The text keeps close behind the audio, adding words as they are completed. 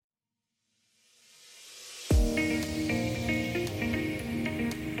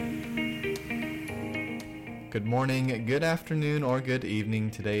Good morning, good afternoon, or good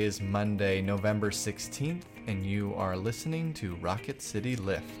evening. Today is Monday, November 16th, and you are listening to Rocket City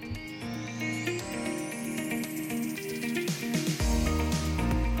Lift.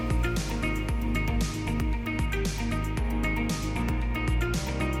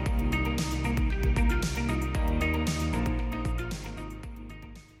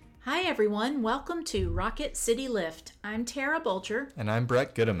 Hi everyone, welcome to Rocket City Lift. I'm Tara Bulger. And I'm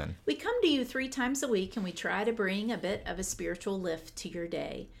Brett Goodeman. We come to you 3 times a week and we try to bring a bit of a spiritual lift to your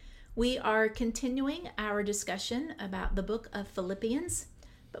day. We are continuing our discussion about the book of Philippians,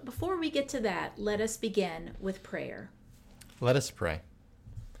 but before we get to that, let us begin with prayer. Let us pray.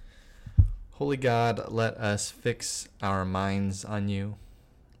 Holy God, let us fix our minds on you.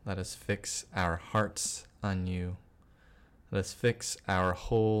 Let us fix our hearts on you. Let us fix our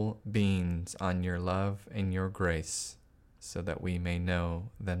whole beings on your love and your grace so that we may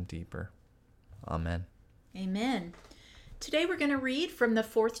know them deeper. Amen. Amen. Today we're going to read from the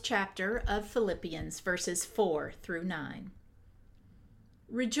 4th chapter of Philippians, verses 4 through 9.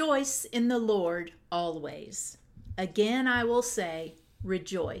 Rejoice in the Lord always. Again I will say,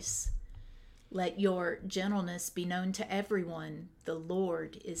 rejoice. Let your gentleness be known to everyone. The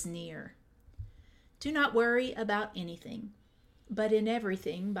Lord is near. Do not worry about anything, but in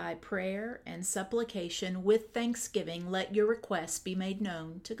everything by prayer and supplication with thanksgiving let your requests be made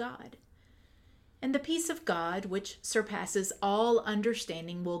known to God. And the peace of God, which surpasses all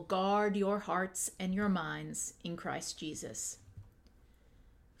understanding, will guard your hearts and your minds in Christ Jesus.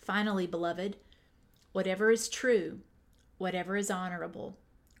 Finally, beloved, whatever is true, whatever is honorable,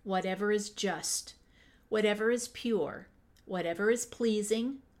 whatever is just, whatever is pure, whatever is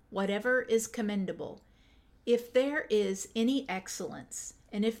pleasing, whatever is commendable, if there is any excellence,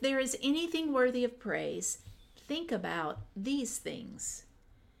 and if there is anything worthy of praise, think about these things.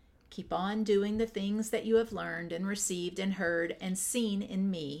 Keep on doing the things that you have learned and received and heard and seen in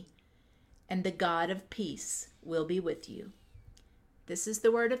me, and the God of peace will be with you. This is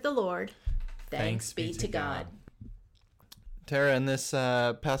the word of the Lord. Thanks be to God. Tara, in this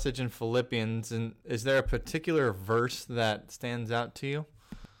passage in Philippians, is there a particular verse that stands out to you?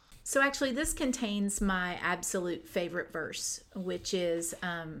 So actually, this contains my absolute favorite verse, which is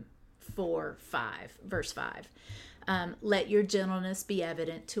verse 5. Let your gentleness be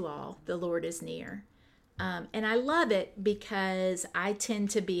evident to all. The Lord is near. And I love it because I tend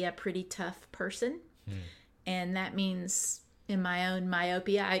to be a pretty tough person. And that means in my own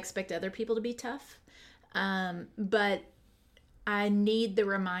myopia, I expect other people to be tough. But I need the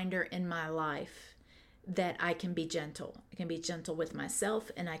reminder in my life that I can be gentle. I can be gentle with myself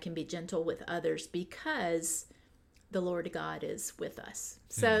and I can be gentle with others because the Lord God is with us.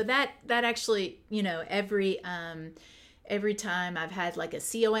 So that actually, every time I've had like a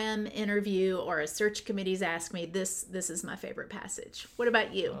COM interview or a search committee's asked me, this is my favorite passage. What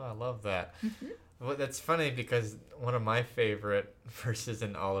about you? Oh, I love that. Well, that's funny because one of my favorite verses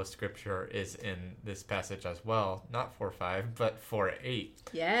in all of Scripture is in this passage as well. Not 4:5, but 4:8.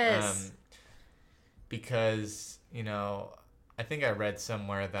 Yes. Because, I think I read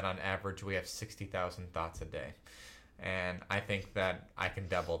somewhere that on average we have 60,000 thoughts a day. And I think that I can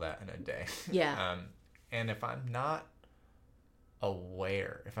double that in a day. Yeah. And if I'm not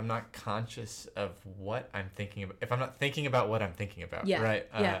aware, if I'm not conscious of what I'm thinking about, if I'm not thinking about what I'm thinking about, right?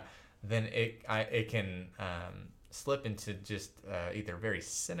 Then it can slip into just either very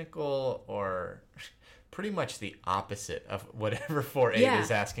cynical or pretty much the opposite of whatever 4:8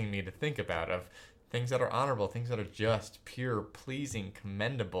 is asking me to think about, of things that are honorable, things that are just, pure, pleasing,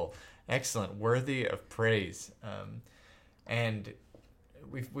 commendable, excellent, worthy of praise. And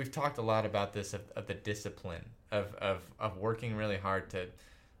we've talked a lot about this of the discipline of working really hard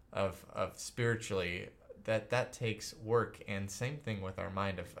of spiritually, that takes work. And same thing with our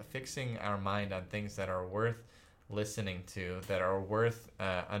mind, of fixing our mind on things that are worth listening to, that are worth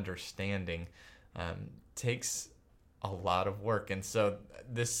understanding, takes a lot of work. And so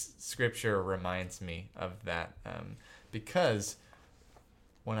this scripture reminds me of that, because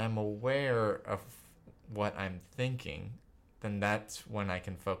when I'm aware of what I'm thinking, then that's when I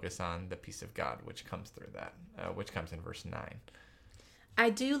can focus on the peace of God, which comes through that, which comes in verse 9.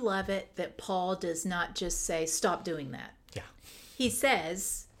 I do love it that Paul does not just say, stop doing that. Yeah. He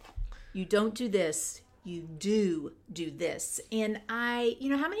says, you don't do this, you do this. And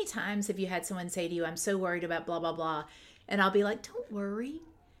how many times have you had someone say to you, I'm so worried about blah, blah, blah. And I'll be like, don't worry.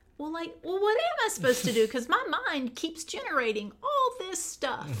 Well, what am I supposed to do? Because my mind keeps generating all this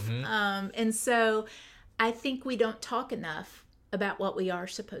stuff. And so I think we don't talk enough about what we are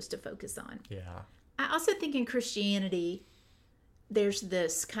supposed to focus on. Yeah. I also think in Christianity, there's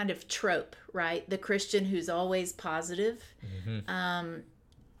this kind of trope, right? The Christian who's always positive.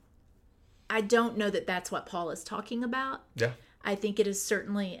 I don't know that that's what Paul is talking about. Yeah. I think it is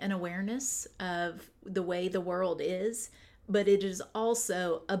certainly an awareness of the way the world is, but it is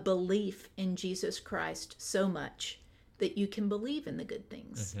also a belief in Jesus Christ so much that you can believe in the good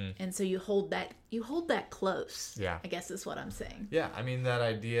things. And so you hold that close. Yeah. I guess is what I'm saying. Yeah. I mean, that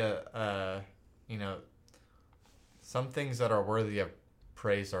idea, some things that are worthy of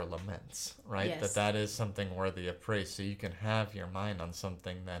praise are laments, right? Yes. That is something worthy of praise. So you can have your mind on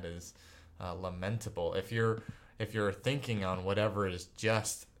something that is lamentable. If you're thinking on whatever is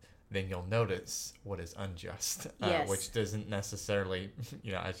just, then you'll notice what is unjust, yes. Which doesn't necessarily,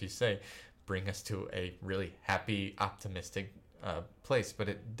 as you say, bring us to a really happy, optimistic place. But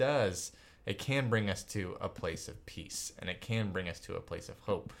it can bring us to a place of peace, and it can bring us to a place of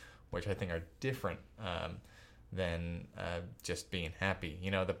hope, which I think are different than just being happy.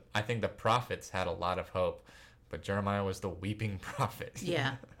 I think the prophets had a lot of hope, but Jeremiah was the weeping prophet.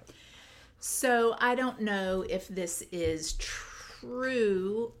 Yeah. So I don't know if this is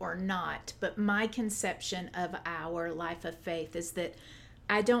true or not, but my conception of our life of faith is that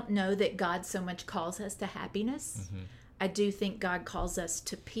I don't know that God so much calls us to happiness. I do think God calls us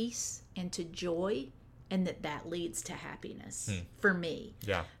to peace and to joy, and that leads to happiness for me.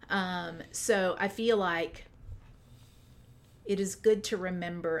 Yeah. So I feel like it is good to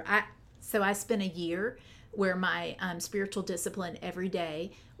remember. I spent a year where my spiritual discipline every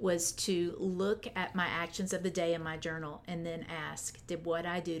day was to look at my actions of the day in my journal and then ask, did what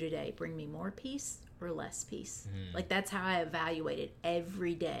I do today bring me more peace or less peace? Like, that's how I evaluate it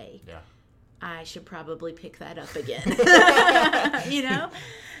every day. Yeah. I should probably pick that up again.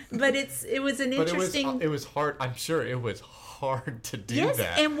 But it was an interesting... It was hard. I'm sure it was hard to do that.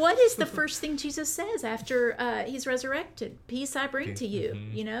 Yes, and what is the first thing Jesus says after he's resurrected? Peace I bring to you.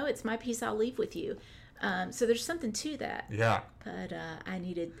 It's my peace I'll leave with you. So there's something to that. Yeah. But I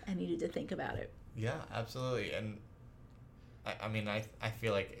needed to think about it. Yeah, absolutely. And I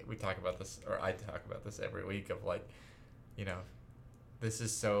feel like we talk about this, or I talk about this every week of like, this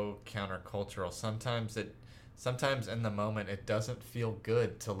is so countercultural. Sometimes in the moment it doesn't feel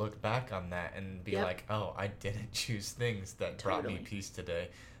good to look back on that and be like, oh, I didn't choose things that brought me peace today.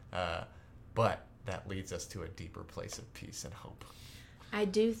 But that leads us to a deeper place of peace and hope. I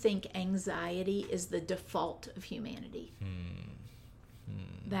do think anxiety is the default of humanity.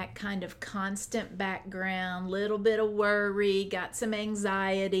 That kind of constant background, little bit of worry, got some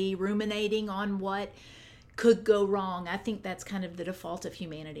anxiety, ruminating on what could go wrong. I think that's kind of the default of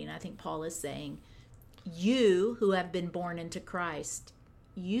humanity. And I think Paul is saying, you who have been born into Christ,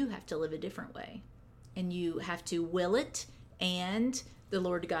 you have to live a different way. And you have to will it. And the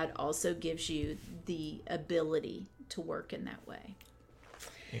Lord God also gives you the ability to work in that way.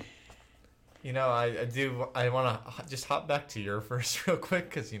 I want to just hop back to your verse real quick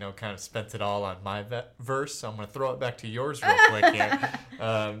because, kind of spent it all on my verse. So I'm going to throw it back to yours real quick here.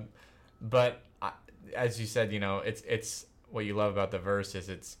 But as you said, it's what you love about the verse is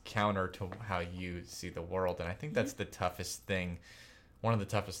it's counter to how you see the world. And I think that's the toughest thing. One of the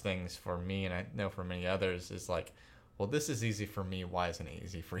toughest things for me, and I know for many others, is like, well, this is easy for me. Why isn't it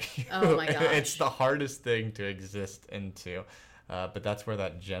easy for you? Oh, my gosh. It's the hardest thing to exist into. But that's where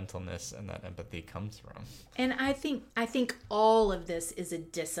that gentleness and that empathy comes from. And I think all of this is a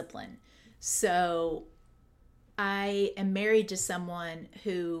discipline. So I am married to someone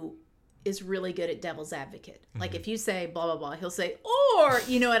who is really good at devil's advocate. Like if you say blah, blah, blah, he'll say, or,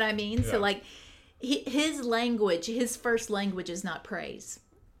 you know what I mean? Yeah. So like his language, his first language is not praise.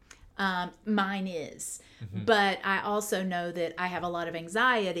 Mine is. But I also know that I have a lot of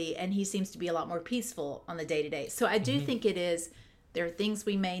anxiety and he seems to be a lot more peaceful on the day-to-day. So I do think there are things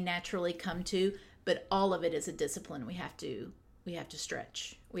we may naturally come to, but all of it is a discipline we have to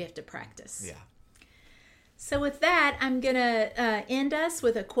stretch. We have to practice. Yeah. So with that, I'm going to end us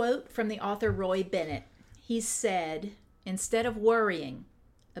with a quote from the author Roy Bennett. He said, instead of worrying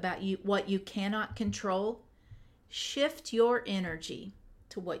about what you cannot control, shift your energy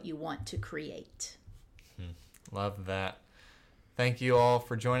to what you want to create. Love that. Thank you all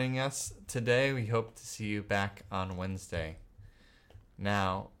for joining us today. We hope to see you back on Wednesday.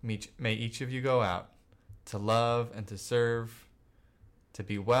 Now, may each of you go out to love and to serve, to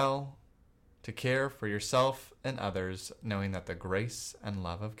be well, to care for yourself and others, knowing that the grace and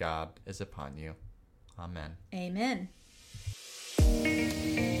love of God is upon you. Amen. Amen.